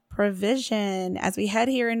provision. As we head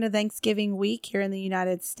here into Thanksgiving week here in the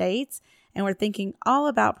United States, and we're thinking all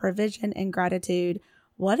about provision and gratitude,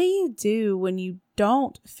 what do you do when you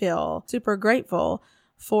don't feel super grateful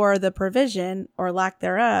for the provision or lack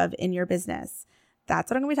thereof in your business?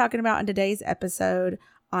 That's what I'm going to be talking about in today's episode,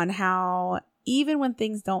 on how even when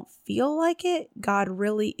things don't feel like it, God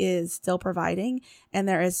really is still providing, and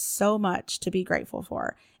there is so much to be grateful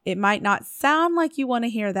for. It might not sound like you want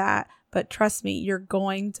to hear that, but trust me, you're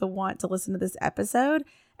going to want to listen to this episode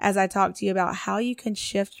as I talk to you about how you can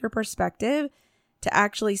shift your perspective to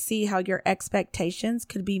actually see how your expectations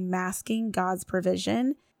could be masking God's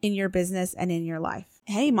provision in your business and in your life.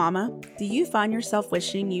 Hey mama, do you find yourself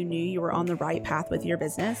wishing you knew you were on the right path with your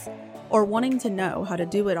business, or wanting to know how to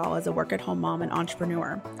do it all as a work-at-home mom and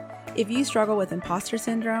entrepreneur? If you struggle with imposter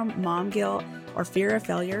syndrome, mom guilt, or fear of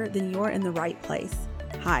failure, then you're in the right place.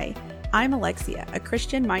 Hi, I'm Alexia, a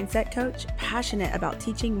Christian mindset coach passionate about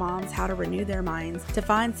teaching moms how to renew their minds to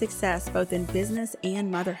find success both in business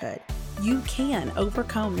and motherhood. You can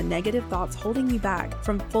overcome the negative thoughts holding you back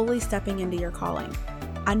from fully stepping into your calling.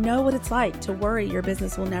 I know what it's like to worry your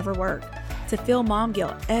business will never work, to feel mom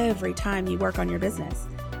guilt every time you work on your business,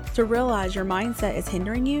 to realize your mindset is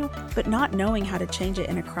hindering you, but not knowing how to change it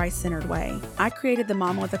in a Christ-centered way. I created the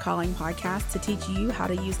Mama with a Calling podcast to teach you how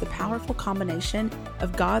to use the powerful combination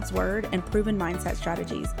of God's Word and proven mindset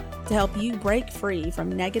strategies to help you break free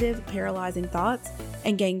from negative, paralyzing thoughts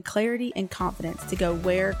and gain clarity and confidence to go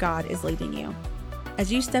where God is leading you.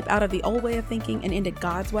 As you step out of the old way of thinking and into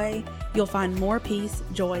God's way, you'll find more peace,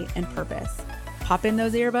 joy, and purpose. Pop in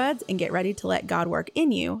those earbuds and get ready to let God work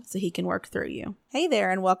in you so He can work through you. Hey there,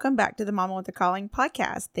 and welcome back to the Mama with a Calling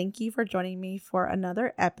podcast. Thank you for joining me for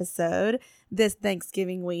another episode this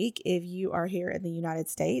Thanksgiving week. If you are here in the United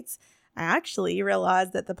States, I actually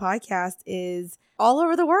realized that the podcast is all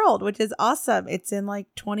over the world, which is awesome. It's in like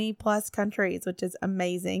 20 plus countries, which is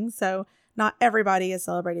amazing. So not everybody is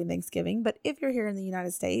celebrating Thanksgiving, but if you're here in the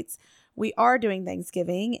United States, we are doing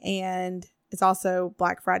Thanksgiving, and it's also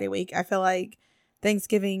Black Friday week. I feel like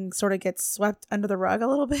Thanksgiving sort of gets swept under the rug a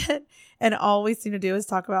little bit, and all we seem to do is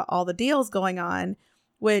talk about all the deals going on,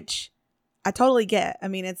 which I totally get. I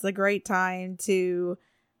mean, it's a great time to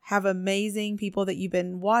have amazing people that you've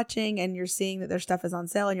been watching, and you're seeing that their stuff is on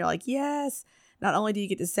sale, and you're like, yes. Not only do you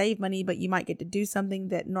get to save money, but you might get to do something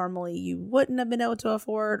that normally you wouldn't have been able to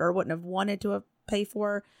afford or wouldn't have wanted to pay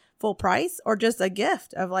for full price, or just a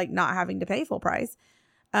gift of like not having to pay full price.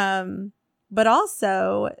 But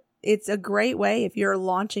also it's a great way if you're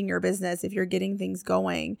launching your business, if you're getting things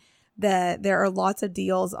going, that there are lots of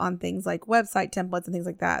deals on things like website templates and things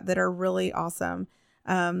like that that are really awesome.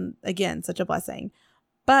 Again, such a blessing.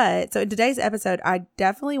 But so in today's episode, I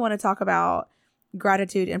definitely want to talk about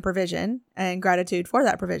gratitude and provision, and gratitude for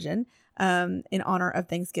that provision in honor of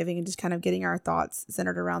Thanksgiving, and just kind of getting our thoughts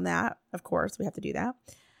centered around that. Of course, we have to do that.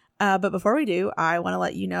 But before we do, I want to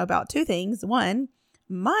let you know about two things. One,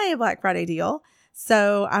 my Black Friday deal.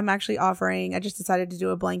 So I'm actually offering, I just decided to do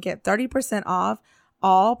a blanket 30% off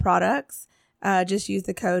all products. Just use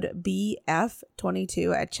the code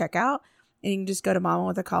BF22 at checkout, and you can just go to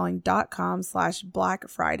mamawithacalling.com/Black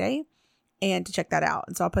Friday and to check that out.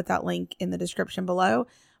 And so I'll put that link in the description below.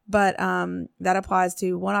 But that applies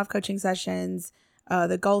to one-off coaching sessions,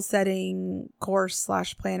 the goal setting course /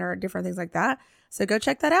 planner, different things like that. So go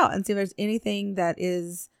check that out and see if there's anything that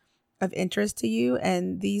is of interest to you.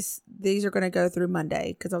 And these are going to go through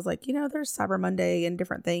Monday, because I was like, there's Cyber Monday and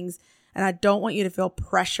different things, and I don't want you to feel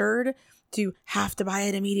pressured to have to buy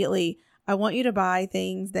it immediately. I want you to buy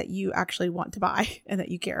things that you actually want to buy and that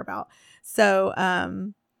you care about. So,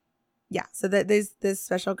 so that this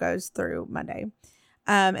special goes through Monday.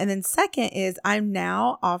 And then second is I'm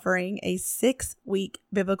now offering a 6-week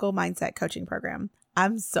biblical mindset coaching program.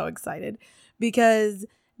 I'm so excited because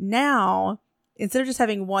now, instead of just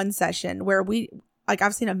having one session where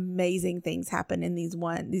I've seen amazing things happen in these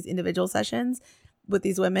individual sessions with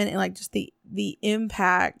these women, and like just the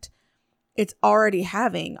impact it's already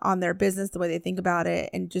having on their business, the way they think about it.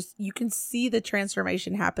 And just, you can see the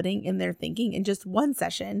transformation happening in their thinking in just one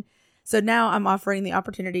session. So now I'm offering the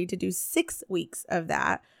opportunity to do 6 weeks of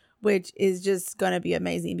that, which is just going to be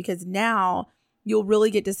amazing, because now you'll really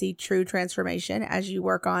get to see true transformation as you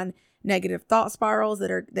work on negative thought spirals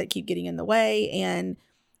that keep getting in the way, and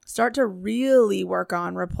start to really work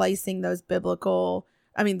on replacing those thoughts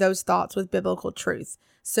with biblical truth,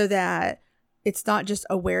 so that it's not just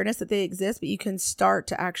awareness that they exist, but you can start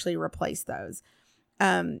to actually replace those.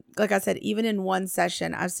 Like I said, even in one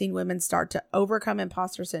session, I've seen women start to overcome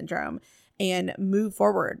imposter syndrome and move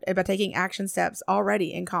forward by taking action steps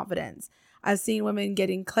already in confidence. I've seen women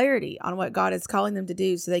getting clarity on what God is calling them to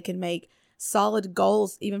do so they can make solid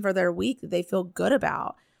goals even for their week that they feel good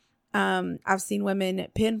about. I've seen women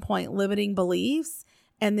pinpoint limiting beliefs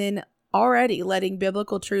and then already letting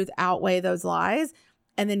biblical truth outweigh those lies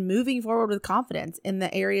and then moving forward with confidence in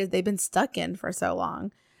the areas they've been stuck in for so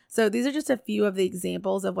long. So these are just a few of the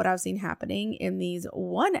examples of what I've seen happening in these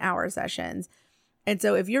 1-hour sessions. And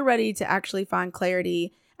so if you're ready to actually find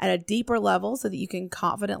clarity at a deeper level so that you can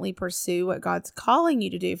confidently pursue what God's calling you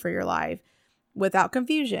to do for your life without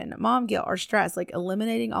confusion, mom guilt, or stress, like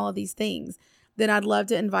eliminating all of these things, then I'd love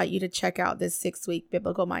to invite you to check out this 6-week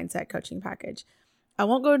biblical mindset coaching package. I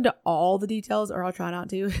won't go into all the details, or I'll try not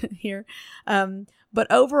to here. But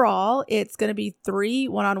overall, it's going to be 3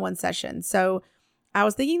 one-on-one sessions. So I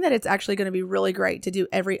was thinking that it's actually going to be really great to do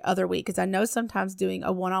every other week, because I know sometimes doing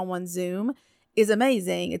a one-on-one Zoom is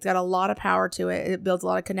amazing. It's got a lot of power to it. It builds a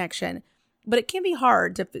lot of connection, but it can be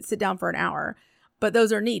hard to sit down for an hour, but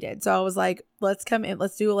those are needed. So I was like, let's come in,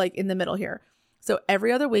 let's do like in the middle here. So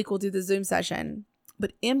every other week we'll do the Zoom session,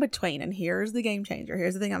 but in between, and here's the game changer.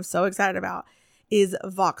 Here's the thing I'm so excited about is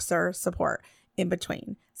Voxer support in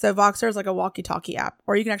between. So Voxer is like a walkie-talkie app,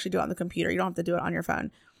 or you can actually do it on the computer. You don't have to do it on your phone,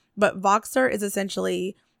 but Voxer is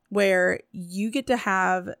essentially where you get to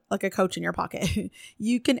have like a coach in your pocket.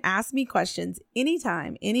 You can ask me questions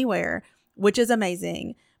anytime, anywhere, which is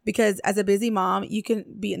amazing because as a busy mom, you can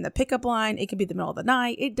be in the pickup line. It can be the middle of the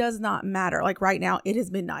night. It does not matter. Like right now, it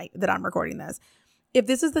is midnight that I'm recording this. If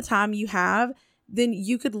this is the time you have, then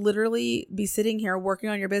you could literally be sitting here working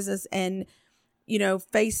on your business and, you know,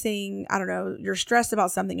 facing, I don't know, you're stressed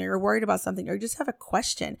about something or you're worried about something or you just have a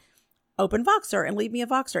question. Open Voxer and leave me a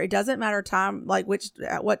Voxer. It doesn't matter time, like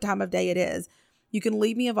at what time of day it is. You can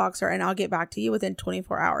leave me a Voxer and I'll get back to you within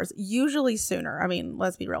 24 hours, usually sooner. I mean,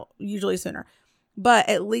 let's be real, usually sooner, but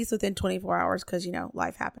at least within 24 hours because, you know,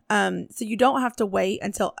 life happens. So you don't have to wait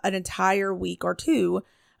until an entire week or two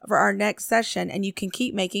for our next session, and you can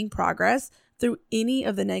keep making progress through any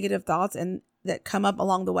of the negative thoughts and that come up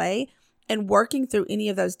along the way and working through any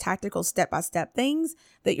of those tactical step-by-step things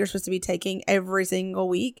that you're supposed to be taking every single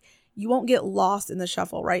week. You won't get lost in the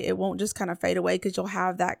shuffle, right? It won't just kind of fade away because you'll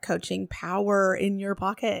have that coaching power in your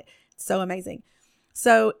pocket. It's so amazing.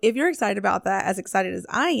 So if you're excited about that, as excited as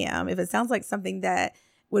I am, if it sounds like something that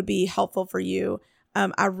would be helpful for you,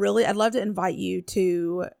 I'd love to invite you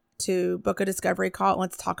to book a discovery call and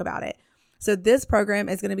let's talk about it. So this program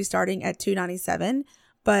is going to be starting at $297,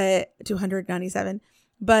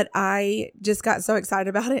 but I just got so excited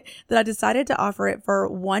about it that I decided to offer it for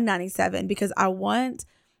 $197 because I want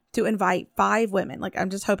to invite 5 women. Like, I'm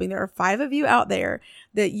just hoping there are 5 of you out there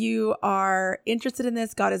that you are interested in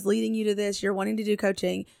this. God is leading you to this. You're wanting to do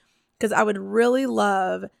coaching, because I would really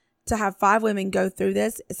love to have 5 women go through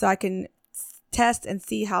this so I can test and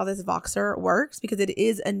see how this Voxer works, because it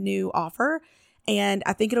is a new offer and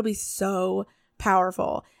I think it'll be so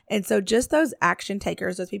powerful. And so just those action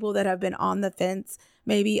takers, those people that have been on the fence,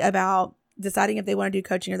 maybe about deciding if they want to do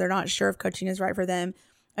coaching or they're not sure if coaching is right for them,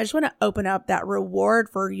 I just want to open up that reward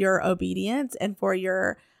for your obedience and for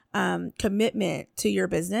your commitment to your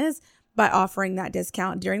business by offering that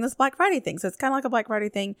discount during this Black Friday thing. So it's kind of like a Black Friday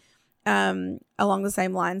thing along the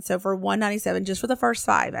same line. So for $197, just for the first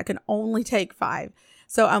 5, I can only take 5.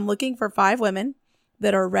 So I'm looking for 5 women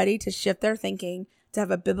that are ready to shift their thinking, to have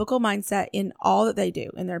a biblical mindset in all that they do,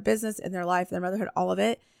 in their business, in their life, their motherhood, all of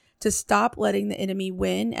it, to stop letting the enemy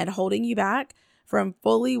win and holding you back from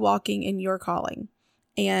fully walking in your calling.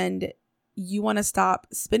 And you want to stop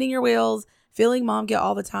spinning your wheels, feeling mom guilt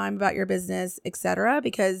all the time about your business, etc.,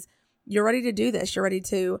 because you're ready to do this. You're ready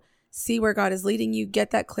to see where God is leading you, get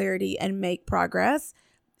that clarity, and make progress.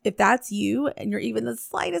 If that's you and you're even the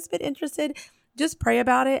slightest bit interested, just pray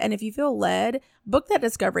about it. And if you feel led, book that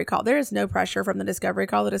discovery call. There is no pressure from the discovery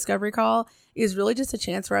call. The discovery call is really just a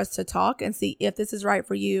chance for us to talk and see if this is right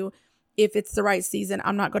for you, if it's the right season.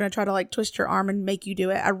 I'm not going to try to like twist your arm and make you do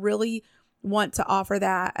it. I really want to offer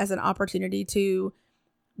that as an opportunity to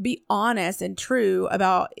be honest and true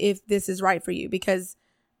about if this is right for you, because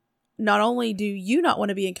not only do you not want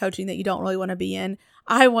to be in coaching that you don't really want to be in,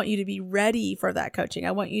 I want you to be ready for that coaching.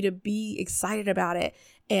 I want you to be excited about it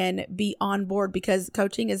and be on board, because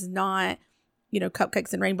coaching is not, you know,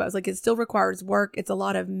 cupcakes and rainbows. Like, it still requires work. It's a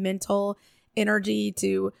lot of mental energy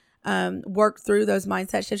to work through those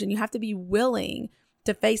mindset shifts, and you have to be willing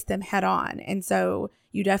to face them head on. And so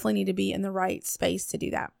you definitely need to be in the right space to do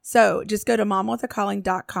that. So just go to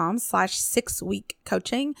momwithacalling.com/6-week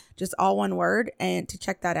coaching, just all one word, and to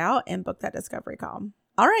check that out and book that discovery call.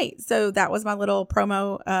 All right. So that was my little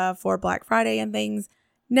promo for Black Friday and things.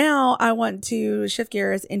 Now I want to shift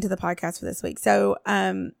gears into the podcast for this week. So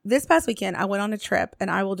this past weekend, I went on a trip, and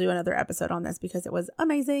I will do another episode on this because it was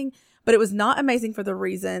amazing, but it was not amazing for the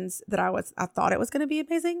reasons that I thought it was going to be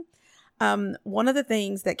amazing. One of the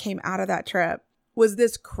things that came out of that trip was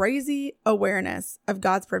this crazy awareness of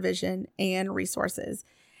God's provision and resources.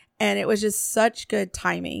 And it was just such good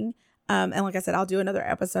timing. And like I said, I'll do another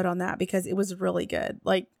episode on that because it was really good.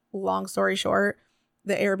 Like, long story short,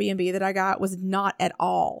 the Airbnb that I got was not at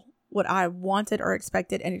all what I wanted or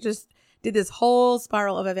expected. And it just did this whole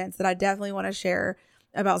spiral of events that I definitely want to share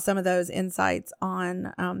about some of those insights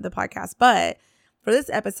on the podcast. But for this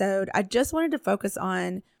episode, I just wanted to focus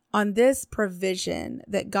on this provision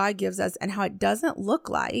that God gives us and how it doesn't look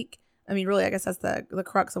like, I mean, really, I guess that's the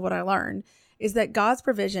crux of what I learned, is that God's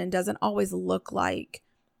provision doesn't always look like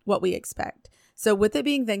what we expect. So with it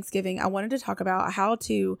being Thanksgiving, I wanted to talk about how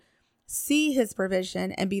to see his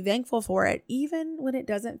provision and be thankful for it, even when it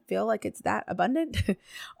doesn't feel like it's that abundant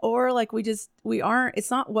or like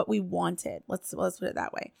it's not what we wanted. Let's put it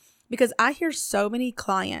that way. Because I hear so many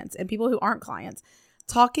clients and people who aren't clients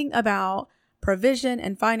talking about provision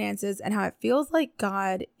and finances and how it feels like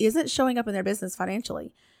God isn't showing up in their business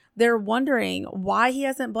financially. They're wondering why he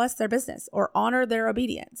hasn't blessed their business or honored their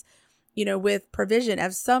obedience, with provision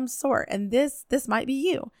of some sort. And this might be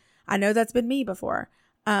you. I know that's been me before.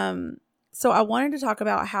 So I wanted to talk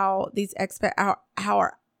about how these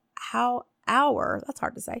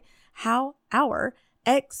how our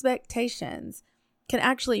expectations can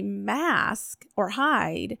actually mask or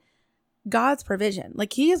hide God's provision.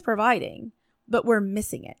 Like, he is providing, but we're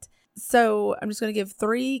missing it. So I'm just going to give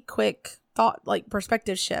 3 quick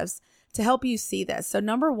perspective shifts to help you see this. So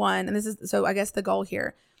number 1, and so I guess the goal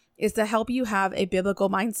here is to help you have a biblical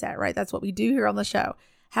mindset, right? That's what we do here on the show.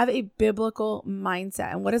 Have a biblical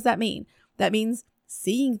mindset. And what does that mean? That means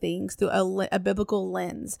seeing things through a biblical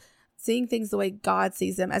lens, seeing things the way God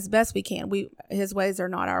sees them as best we can. His ways are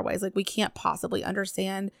not our ways. Like, we can't possibly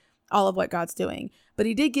understand all of what God's doing, but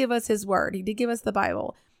he did give us his word. He did give us the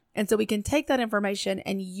Bible. And so we can take that information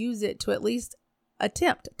and use it to at least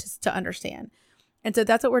attempt to understand. And so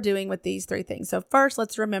that's what we're doing with these 3 things. So first,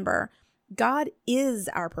 let's remember God is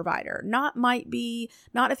our provider. Not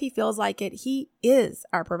if he feels like it. He is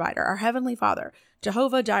our provider, our heavenly Father,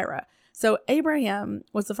 Jehovah Jireh. So Abraham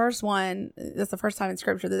was the first one. That's the first time in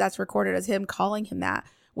scripture that's recorded as him calling him that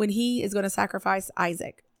when he is going to sacrifice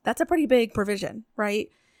Isaac. That's a pretty big provision, right?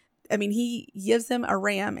 I mean, he gives him a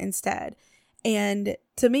ram instead. And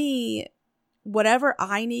to me, whatever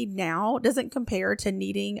I need now doesn't compare to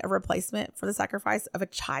needing a replacement for the sacrifice of a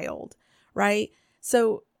child, right?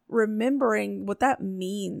 So remembering what that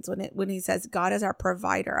means when he says God is our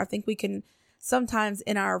provider, I think we can sometimes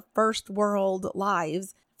in our first world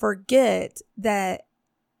lives forget that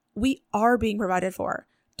we are being provided for.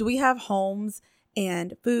 Do we have homes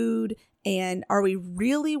and food? And are we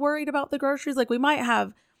really worried about the groceries? Like, we might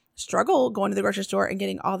have struggle going to the grocery store and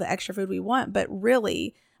getting all the extra food we want, but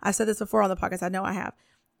really, I've said this before on the podcast, I know I have.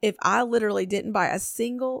 If I literally didn't buy a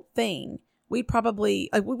single thing, we'd probably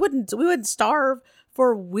we wouldn't starve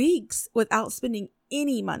for weeks without spending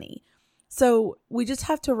any money. So we just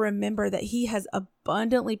have to remember that he has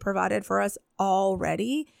abundantly provided for us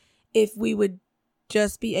already if we would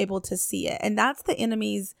just be able to see it. And that's the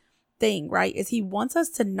enemy's thing, right? Is he wants us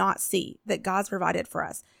to not see that God's provided for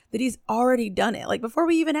us, that he's already done it, like before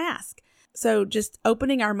we even ask. So just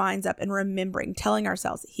opening our minds up and remembering, telling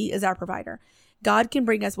ourselves he is our provider. God can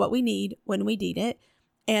bring us what we need when we need it.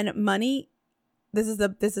 And money, this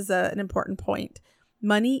is an important point.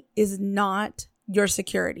 Money is not your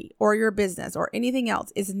security, or your business or anything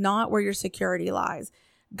else is not where your security lies.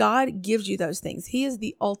 God gives you those things. He is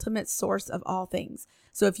the ultimate source of all things.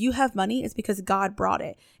 So if you have money, it's because God brought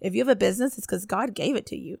it. If you have a business, it's because God gave it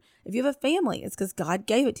to you. If you have a family, it's because God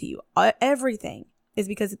gave it to you. Everything is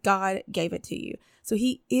because God gave it to you. So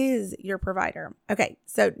he is your provider. Okay,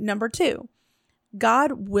 so number 2,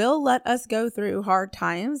 God will let us go through hard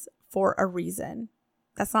times for a reason.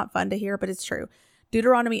 That's not fun to hear, but it's true.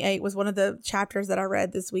 Deuteronomy 8 was one of the chapters that I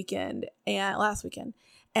read last weekend.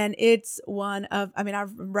 And it's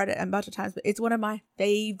I've read it a bunch of times, but it's one of my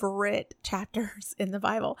favorite chapters in the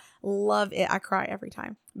Bible. Love it. I cry every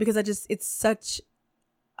time because it's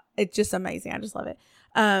just amazing. I just love it.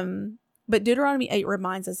 But Deuteronomy 8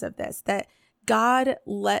 reminds us of this, that God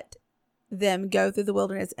let them go through the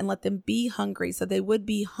wilderness and let them be hungry so they would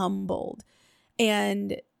be humbled.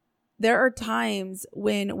 And there are times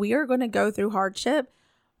when we are going to go through hardship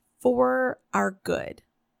for our good,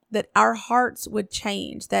 that our hearts would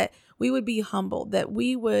change, that we would be humbled, that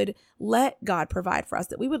we would let God provide for us,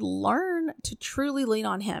 that we would learn learn to truly lean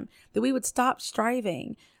on him, that we would stop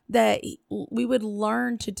striving, that we would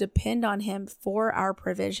learn to depend on him for our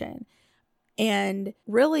provision. And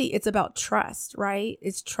really, it's about trust, right?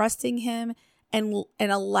 It's trusting him and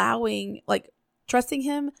allowing, trusting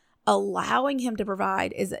him, allowing him to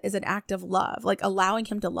provide is an act of love, like allowing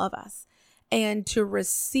him to love us and to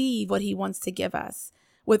receive what he wants to give us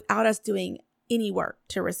without us doing any work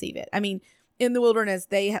to receive it. I mean, in the wilderness,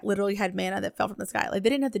 they literally had manna that fell from the sky. Like, they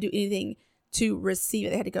didn't have to do anything to receive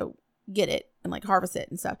it. They had to go get it and harvest it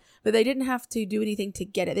and stuff, but they didn't have to do anything to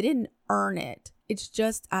get it. They didn't earn it. It's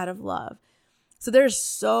just out of love. So there's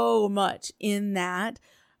so much in that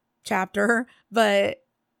chapter, but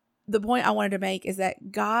the point I wanted to make is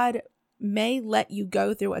that God may let you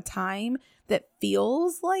go through a time that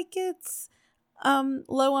feels like it's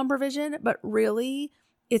low on provision, but really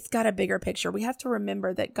it's got a bigger picture. We have to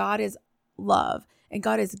remember that God is love and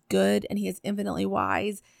God is good and he is infinitely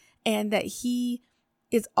wise and that he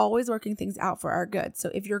is always working things out for our good. So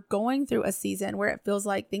if you're going through a season where it feels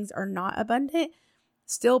like things are not abundant,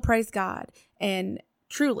 still praise God and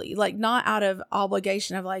truly, not out of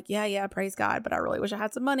obligation of yeah, praise God, but I really wish I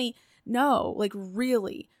had some money. No,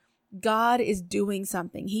 really, God is doing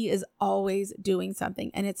something. He is always doing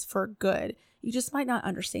something and it's for good. You just might not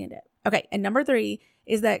understand it. Okay. And number 3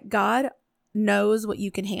 is that God knows what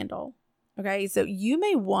you can handle. Okay. So you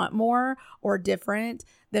may want more or different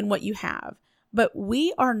than what you have, but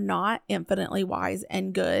we are not infinitely wise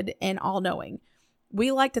and good and all knowing.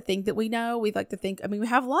 We like to think that we know. We like to think, we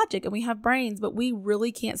have logic and we have brains, but we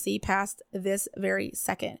really can't see past this very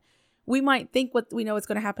second. We might think we know what's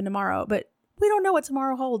going to happen tomorrow, but we don't know what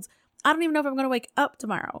tomorrow holds. I don't even know if I'm going to wake up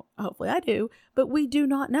tomorrow. Hopefully I do, but we do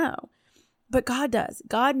not know. But God does.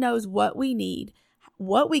 God knows what we need,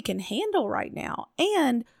 what we can handle right now,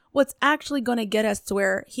 and what's actually going to get us to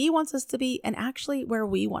where he wants us to be and actually where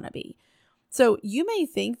we want to be. So you may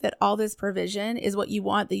think that all this provision is what you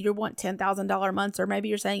want, that you want $10,000 months, or maybe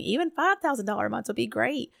you're saying even $5,000 months would be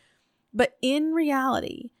great. But in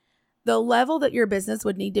reality, the level that your business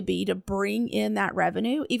would need to be to bring in that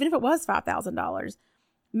revenue, even if it was $5,000,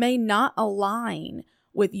 may not align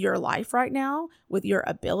with your life right now, with your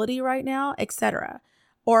ability right now, etc.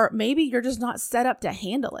 Or maybe you're just not set up to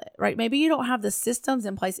handle it, right? Maybe you don't have the systems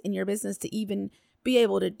in place in your business to even be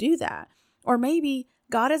able to do that. Or maybe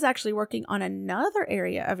God is actually working on another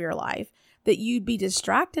area of your life that you'd be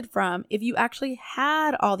distracted from if you actually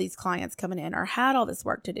had all these clients coming in or had all this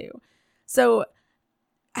work to do. So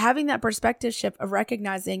having that perspective shift of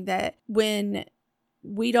recognizing that when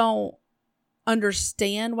we don't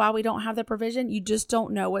understand why we don't have the provision, you just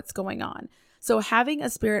don't know what's going on. So having a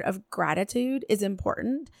spirit of gratitude is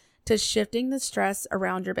important to shifting the stress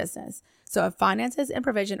around your business. So if finances and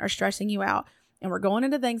provision are stressing you out and we're going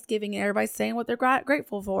into Thanksgiving and everybody's saying what they're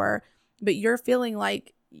grateful for, but you're feeling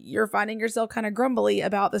like you're finding yourself kind of grumbly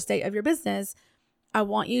about the state of your business, I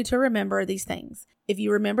want you to remember these things. If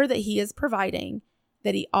you remember that he is providing,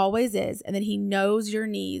 that he always is, and that he knows your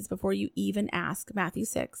needs before you even ask, Matthew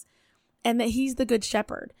 6, and that he's the good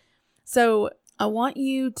shepherd. So I want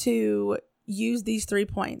you to use these 3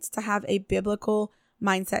 points to have a biblical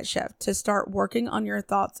mindset shift, to start working on your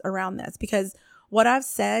thoughts around this, because what I've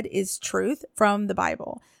said is truth from the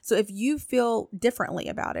Bible. So if you feel differently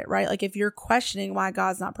about it, right? Like if you're questioning why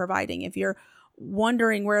God's not providing, if you're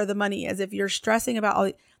wondering where the money is, if you're stressing about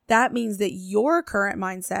all that, means that your current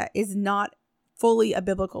mindset is not fully a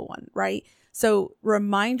biblical one, right? So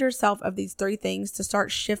remind yourself of these 3 things to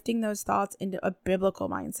start shifting those thoughts into a biblical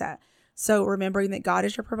mindset. So remembering that God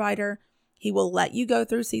is your provider. He will let you go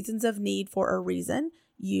through seasons of need for a reason.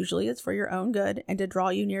 Usually it's for your own good and to draw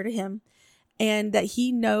you near to him. And that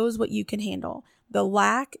he knows what you can handle. The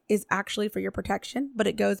lack is actually for your protection, but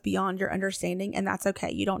it goes beyond your understanding, and that's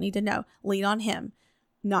okay. You don't need to know. Lean on him,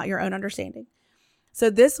 not your own understanding.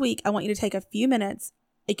 So this week, I want you to take a few minutes.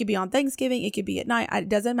 It could be on Thanksgiving. It could be at night. It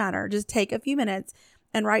doesn't matter. Just take a few minutes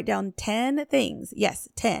and write down 10 things. Yes,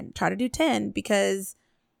 10. Try to do 10 because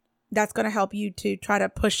that's going to help you to try to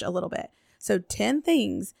push a little bit. So 10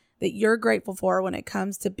 things that you're grateful for when it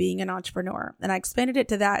comes to being an entrepreneur. And I expanded it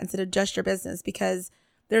to that instead of just your business because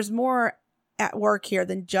there's more at work here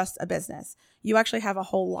than just a business. You actually have a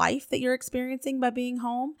whole life that you're experiencing by being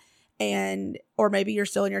home, or maybe you're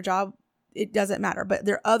still in your job. It doesn't matter, but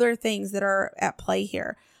there are other things that are at play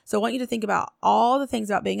here. So I want you to think about all the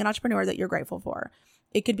things about being an entrepreneur that you're grateful for.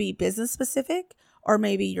 It could be business specific, or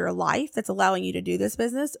maybe your life that's allowing you to do this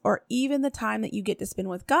business, or even the time that you get to spend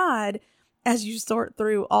with God as you sort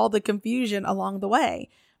through all the confusion along the way.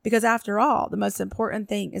 Because after all, the most important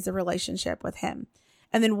thing is a relationship with him.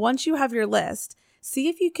 And then once you have your list, see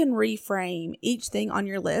if you can reframe each thing on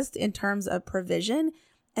your list in terms of provision,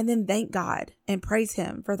 and then thank God and praise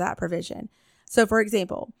Him for that provision. So for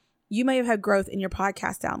example, you may have had growth in your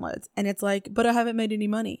podcast downloads and it's like, but I haven't made any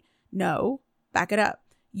money. No, back it up.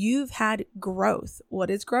 You've had growth. What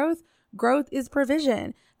is growth? Growth is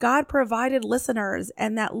provision. God provided listeners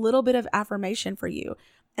and that little bit of affirmation for you.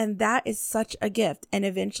 And that is such a gift. And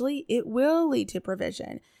eventually it will lead to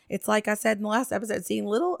provision. It's like I said in the last episode, seeing a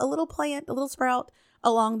little plant, a little sprout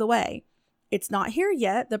along the way. It's not here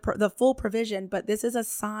yet, the full provision, but this is a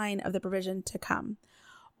sign of the provision to come.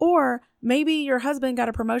 Or maybe your husband got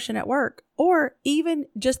a promotion at work, or even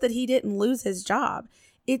just that he didn't lose his job.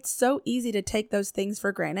 It's so easy to take those things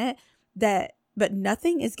for granted but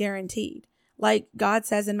nothing is guaranteed. Like God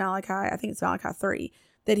says in Malachi, I think it's Malachi 3,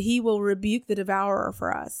 that He will rebuke the devourer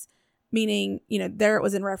for us. Meaning, there it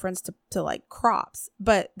was in reference to like crops,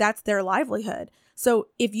 but that's their livelihood. So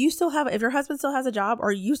if your husband still has a job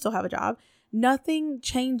or you still have a job, nothing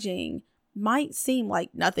changing might seem like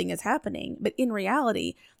nothing is happening, but in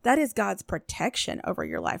reality, that is God's protection over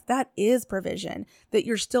your life. That is provision, that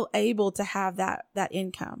you're still able to have that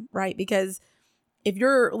income, right? Because if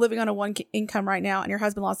you're living on a one income right now and your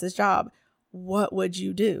husband lost his job, what would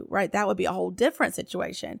you do, right? That would be a whole different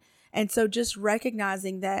situation. And so just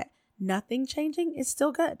recognizing that nothing changing is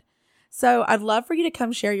still good. So I'd love for you to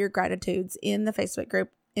come share your gratitudes in the Facebook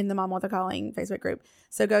group, in the Mama with a Calling Facebook group.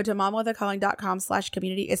 So go to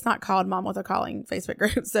mamawithacalling.com/community. It's not called Mama with a Calling Facebook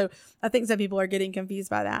group. So I think some people are getting confused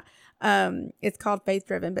by that. It's called Faith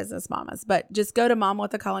Driven Business Mamas, but just go to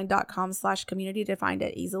mamawithacalling.com/community to find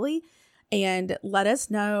it easily and let us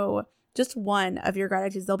know just one of your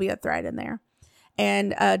gratitudes. There'll be a thread in there.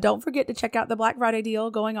 And don't forget to check out the Black Friday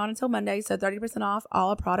deal going on until Monday. So 30% off all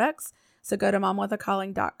our products. So go to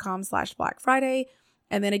mamawithacalling.com/Black Friday.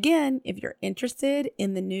 And then again, if you're interested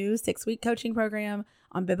in the new 6-week coaching program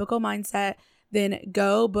on biblical mindset, then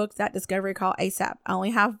go book that discovery call ASAP. I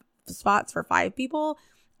only have spots for 5 people,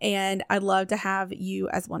 and I'd love to have you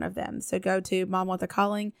as one of them. So go to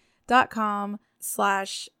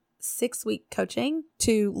mamawithacalling.com/6-week coaching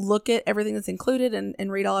to look at everything that's included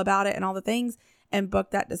and read all about it and all the things and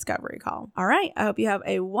book that discovery call. All right. I hope you have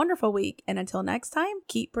a wonderful week. And until next time,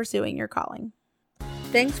 keep pursuing your calling.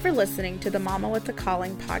 Thanks for listening to the Mama with a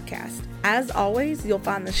Calling podcast. As always, you'll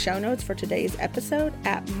find the show notes for today's episode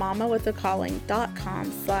at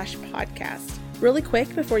mamawithacalling.com/podcast. Really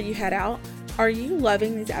quick before you head out, are you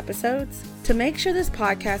loving these episodes? To make sure this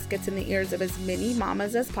podcast gets in the ears of as many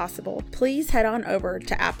mamas as possible, please head on over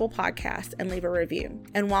to Apple Podcasts and leave a review.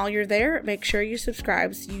 And while you're there, make sure you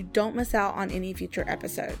subscribe so you don't miss out on any future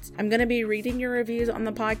episodes. I'm going to be reading your reviews on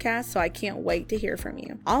the podcast, so I can't wait to hear from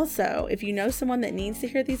you. Also, if you know someone that needs to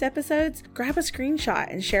hear these episodes, grab a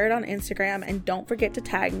screenshot and share it on Instagram, and don't forget to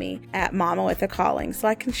tag me at Mama with a Calling so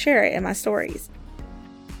I can share it in my stories.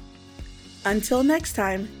 Until next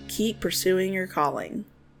time, keep pursuing your calling.